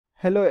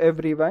Hello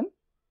everyone,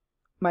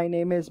 my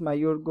name is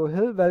Mayur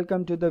Gohil.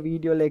 Welcome to the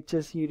video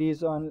lecture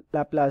series on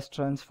Laplace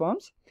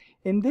transforms.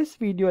 In this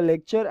video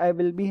lecture, I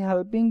will be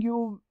helping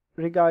you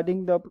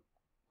regarding the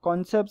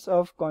concepts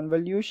of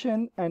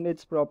convolution and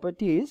its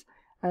properties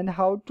and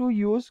how to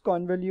use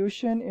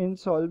convolution in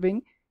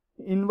solving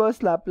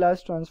inverse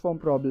Laplace transform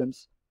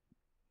problems.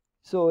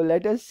 So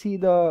let us see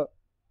the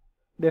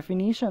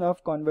definition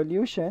of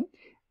convolution.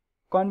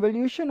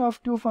 Convolution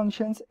of two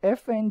functions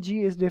f and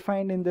g is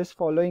defined in this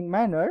following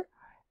manner.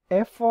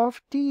 F of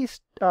t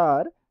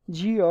star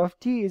g of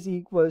t is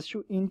equals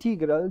to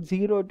integral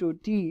 0 to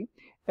t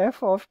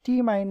f of t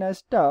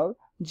minus tau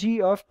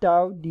g of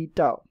tau d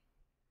tau.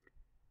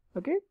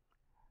 Okay.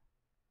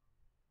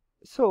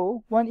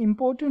 So one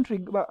important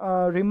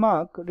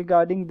remark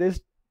regarding this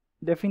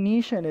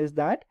definition is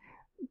that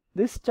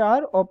this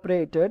star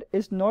operator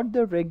is not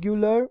the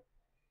regular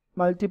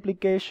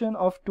multiplication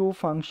of two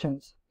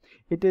functions.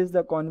 It is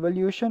the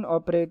convolution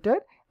operator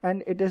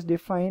and it is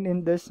defined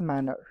in this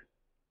manner.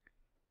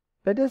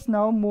 Let us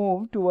now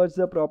move towards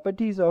the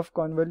properties of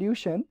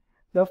convolution.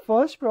 The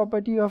first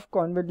property of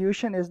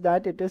convolution is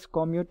that it is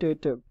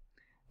commutative.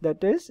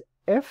 That is,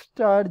 f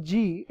star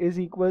g is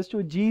equals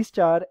to g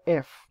star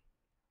f.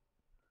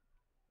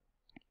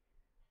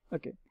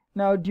 Okay.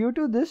 Now, due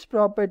to this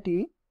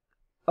property,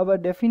 our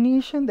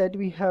definition that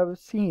we have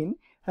seen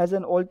has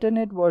an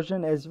alternate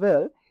version as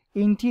well.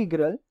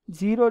 Integral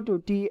 0 to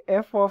t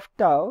f of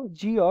tau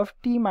g of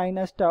t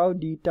minus tau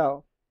d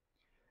tau.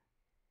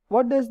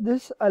 What does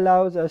this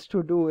allows us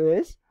to do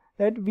is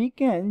that we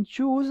can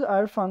choose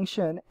our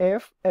function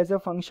f as a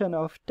function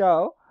of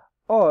tau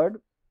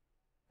or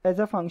as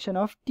a function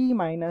of t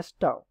minus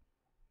tau.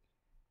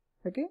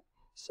 Okay,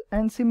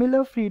 and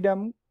similar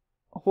freedom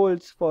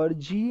holds for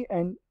g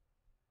and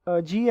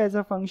g as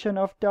a function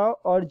of tau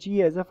or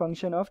g as a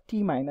function of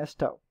t minus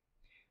tau.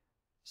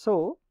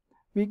 So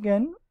we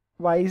can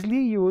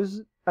wisely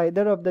use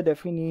either of the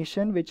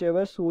definition,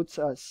 whichever suits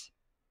us.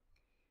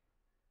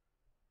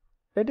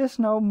 Let us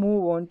now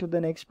move on to the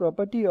next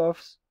property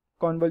of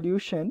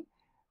convolution.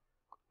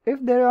 If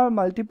there are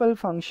multiple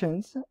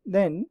functions,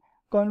 then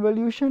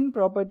convolution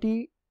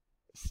property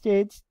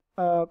states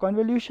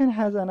convolution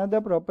has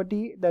another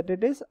property that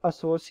it is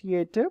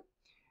associative.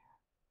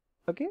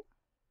 Okay.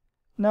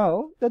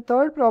 Now the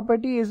third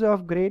property is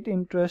of great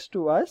interest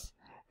to us.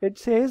 It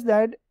says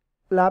that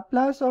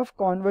Laplace of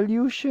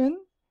convolution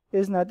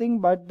is nothing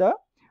but the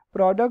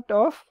product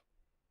of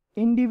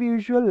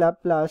individual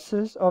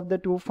Laplaces of the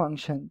two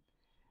functions.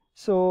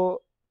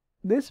 So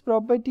this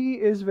property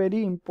is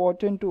very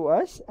important to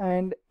us,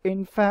 and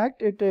in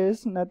fact it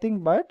is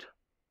nothing but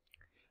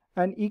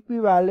an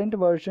equivalent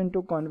version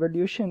to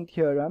convolution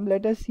theorem.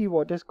 Let us see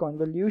what is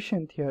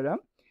convolution theorem.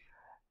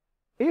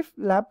 If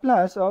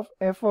Laplace of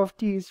f of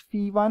t is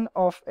phi1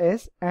 of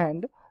s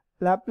and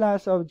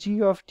Laplace of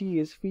g of t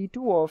is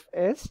phi2 of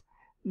s,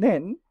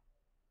 then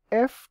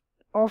f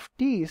of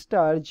t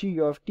star g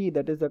of t,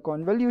 that is the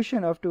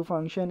convolution of two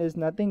functions, is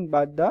nothing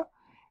but the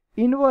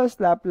inverse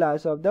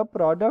Laplace of the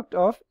product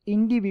of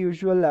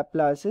individual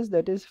Laplaces,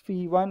 that is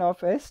phi1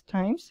 of s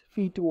times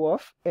phi2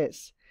 of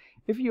s.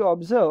 If you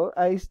observe,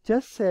 I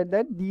just said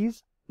that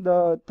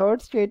the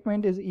third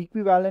statement is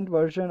equivalent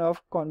version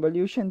of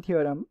convolution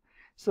theorem.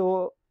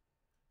 So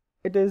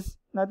it is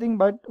nothing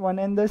but one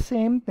and the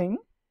same thing.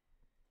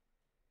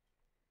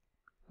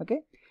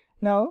 Okay.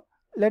 Now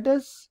let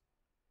us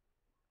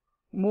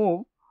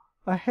move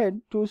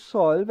ahead to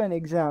solve an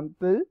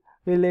example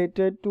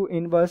related to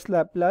inverse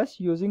Laplace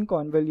using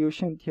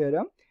convolution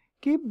theorem.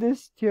 Keep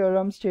this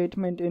theorem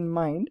statement in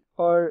mind,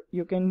 or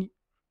you can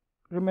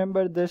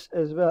remember this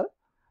as well,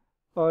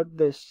 or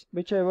this,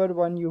 whichever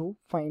one you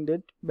find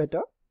it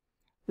better.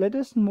 Let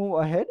us move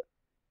ahead.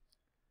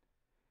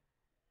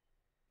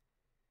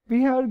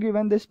 We are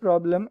given this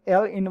problem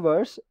L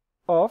inverse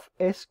of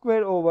s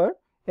square over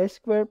s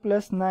square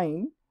plus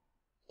 9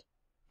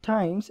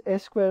 times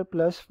s square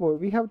plus 4.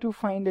 We have to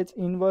find its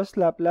inverse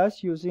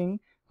Laplace using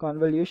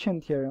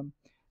convolution theorem.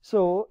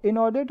 So in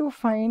order to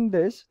find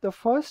this, the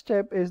first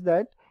step is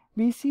that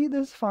we see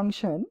this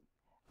function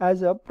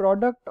as a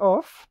product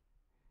of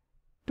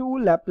two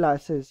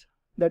Laplaces,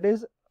 that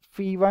is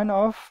phi1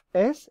 of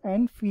s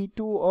and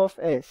phi2 of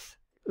s,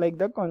 like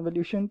the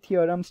convolution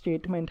theorem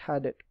statement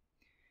had it.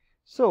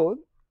 So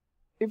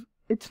if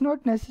it's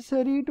not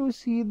necessary to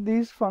see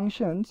these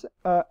functions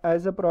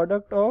as a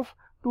product of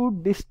two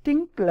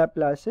distinct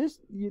Laplaces,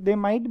 they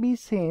might be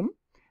same,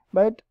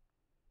 but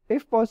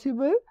if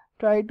possible,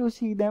 try to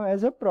see them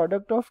as a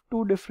product of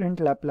two different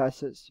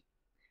Laplaces.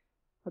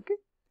 Okay.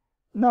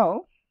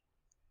 Now,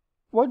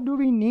 what do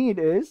we need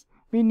is,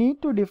 we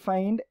need to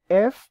define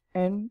f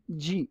and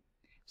g.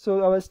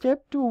 So our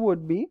step 2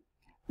 would be,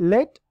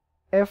 let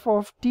f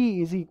of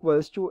t is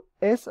equals to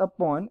s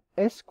upon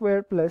s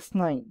square plus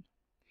 9.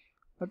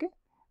 Okay.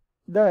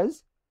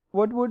 Thus,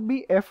 what would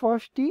be f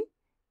of t?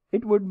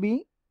 It would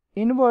be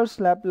inverse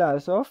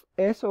Laplace of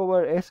s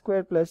over s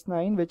square plus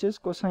 9, which is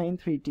cosine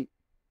 3t.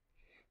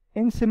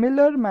 In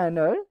similar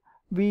manner,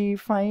 we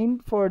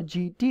find for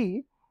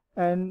gt,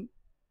 and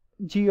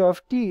g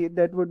of t,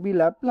 that would be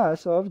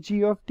Laplace of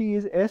g of t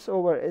is s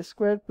over s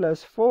squared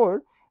plus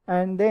 4,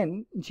 and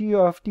then g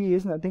of t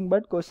is nothing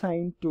but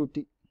cosine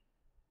 2t.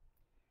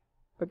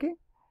 Okay,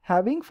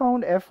 having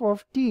found f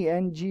of t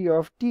and g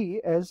of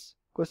t as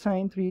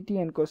cosine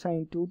 3t and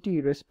cosine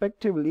 2t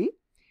respectively,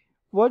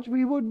 what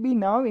we would be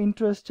now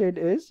interested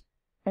is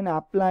in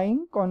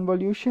applying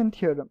convolution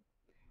theorem.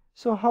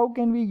 So how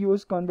can we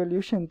use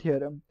convolution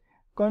theorem?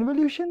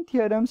 Convolution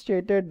theorem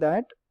stated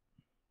that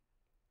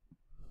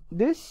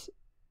this,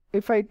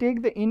 if I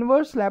take the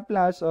inverse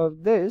Laplace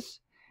of this,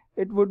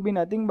 it would be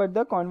nothing but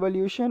the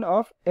convolution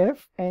of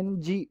f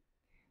and g.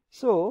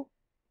 So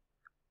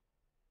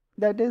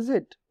that is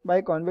it.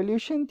 By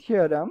convolution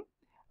theorem,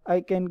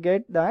 I can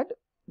get that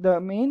the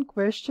main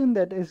question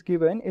that is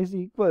given is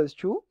equals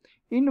to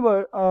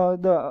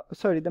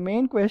the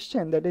main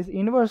question, that is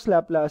inverse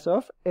Laplace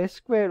of s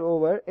square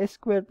over s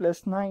square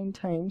plus 9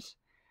 times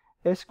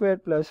s square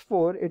plus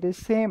 4. It is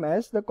same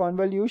as the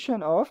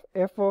convolution of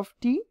f of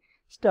t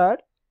star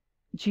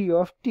g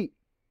of t.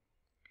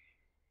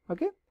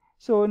 Okay,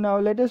 so now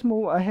let us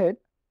move ahead.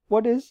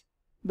 What is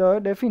the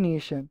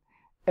definition?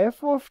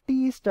 F of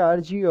t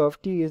star g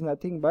of t is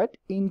nothing but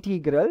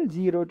integral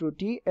 0 to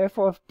t f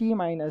of t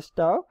minus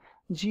tau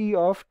g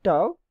of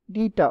tau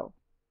d tau.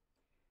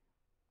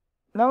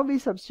 Now we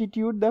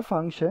substitute the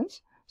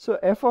functions. So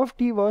f of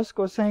t was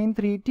cosine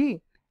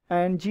 3t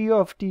and g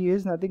of t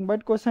is nothing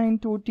but cosine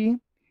 2t.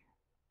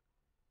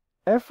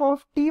 F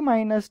of t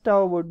minus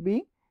tau would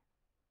be,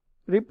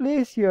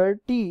 replace here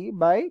t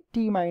by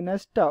t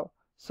minus tau.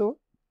 So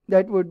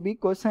that would be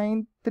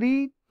cosine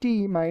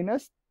 3t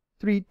minus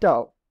 3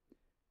 tau.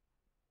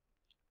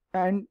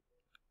 And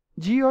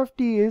g of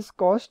t is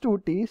cos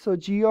 2t, so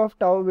g of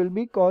tau will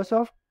be cos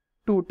of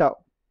 2 tau.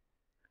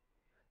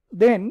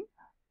 Then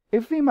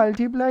if we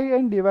multiply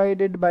and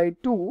divide it by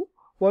 2,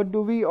 what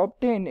do we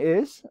obtain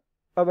is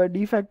our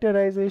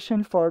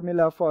defactorization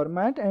formula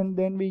format, and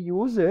then we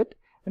use it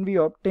and we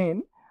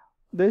obtain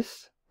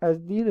this as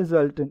the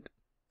resultant.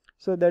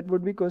 So that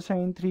would be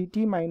cosine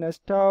 3t minus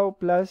tau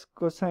plus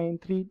cosine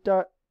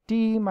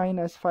 3t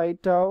minus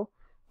 5 tau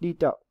d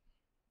tau.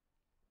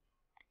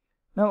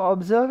 Now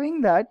observing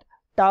that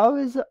tau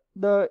is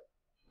the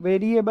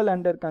variable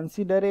under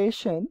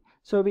consideration,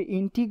 so we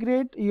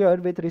integrate here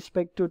with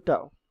respect to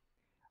tau.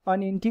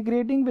 On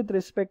integrating with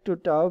respect to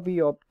tau, we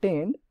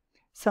obtained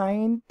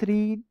sine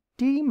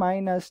 3t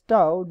minus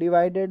tau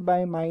divided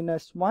by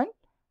minus 1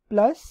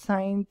 plus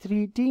sine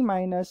 3t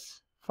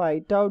minus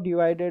 5 tau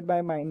divided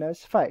by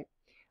minus 5.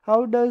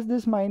 How does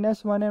this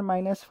minus 1 and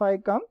minus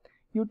 5 come?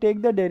 You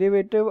take the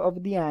derivative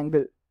of the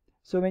angle.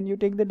 So when you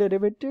take the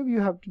derivative, you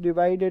have to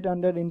divide it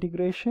under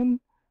integration,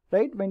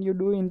 right? When you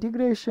do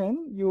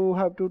integration, you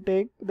have to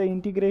take the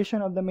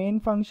integration of the main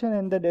function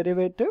and the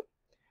derivative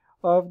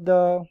of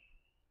the,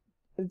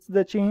 it's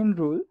the chain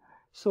rule.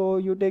 So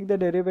you take the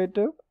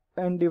derivative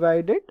and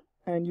divide it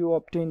and you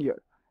obtain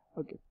here.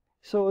 Okay,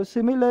 so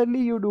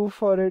similarly you do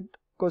for it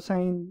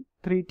cosine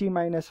 3t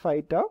minus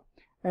 5 tau,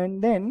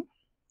 and then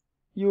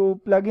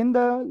you plug in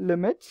the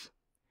limits.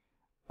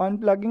 On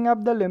plugging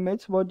up the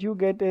limits, what you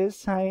get is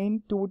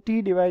sine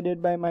 2t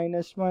divided by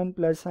minus 1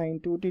 plus sine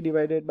 2t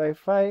divided by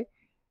 5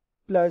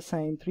 plus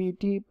sine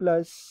 3t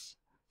plus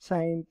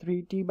sine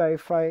 3t by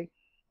 5.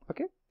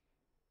 Okay,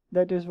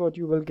 that is what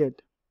you will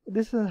get.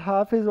 This is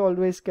half is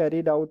always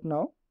carried out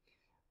now,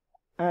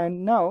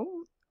 and now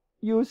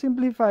you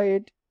simplify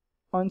it.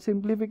 On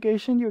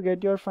simplification, you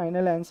get your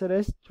final answer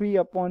as 3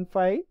 upon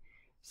 5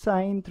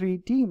 sine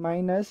 3t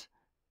minus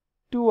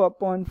 2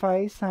 upon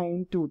 5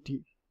 sine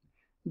 2t.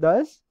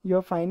 Thus,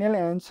 your final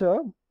answer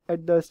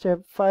at the step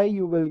 5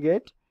 you will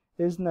get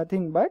is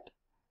nothing but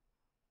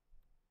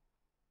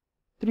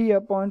 3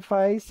 upon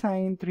 5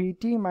 sine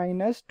 3t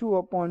minus 2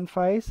 upon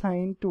 5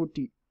 sine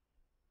 2t.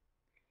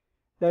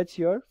 That's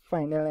your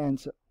final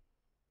answer.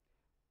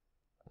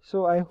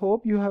 So I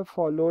hope you have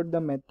followed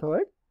the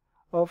method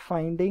of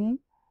finding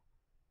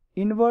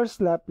inverse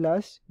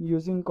Laplace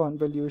using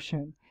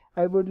convolution.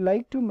 I would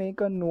like to make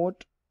a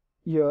note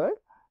here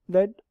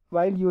that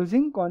while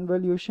using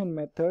convolution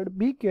method,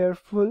 be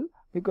careful,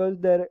 because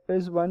there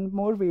is one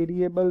more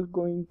variable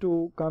going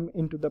to come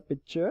into the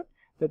picture,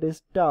 that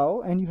is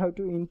tau, and you have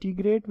to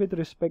integrate with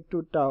respect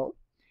to tau.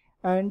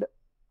 And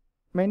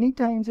many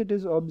times it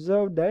is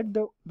observed that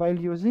while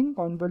using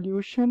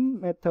convolution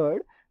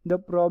method, the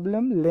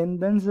problem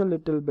lengthens a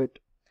little bit.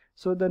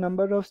 So the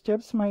number of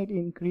steps might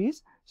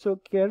increase. So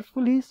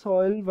carefully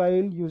solve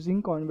while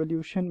using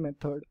convolution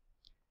method.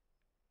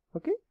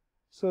 Okay,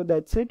 so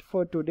that's it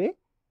for today.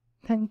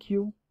 Thank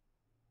you.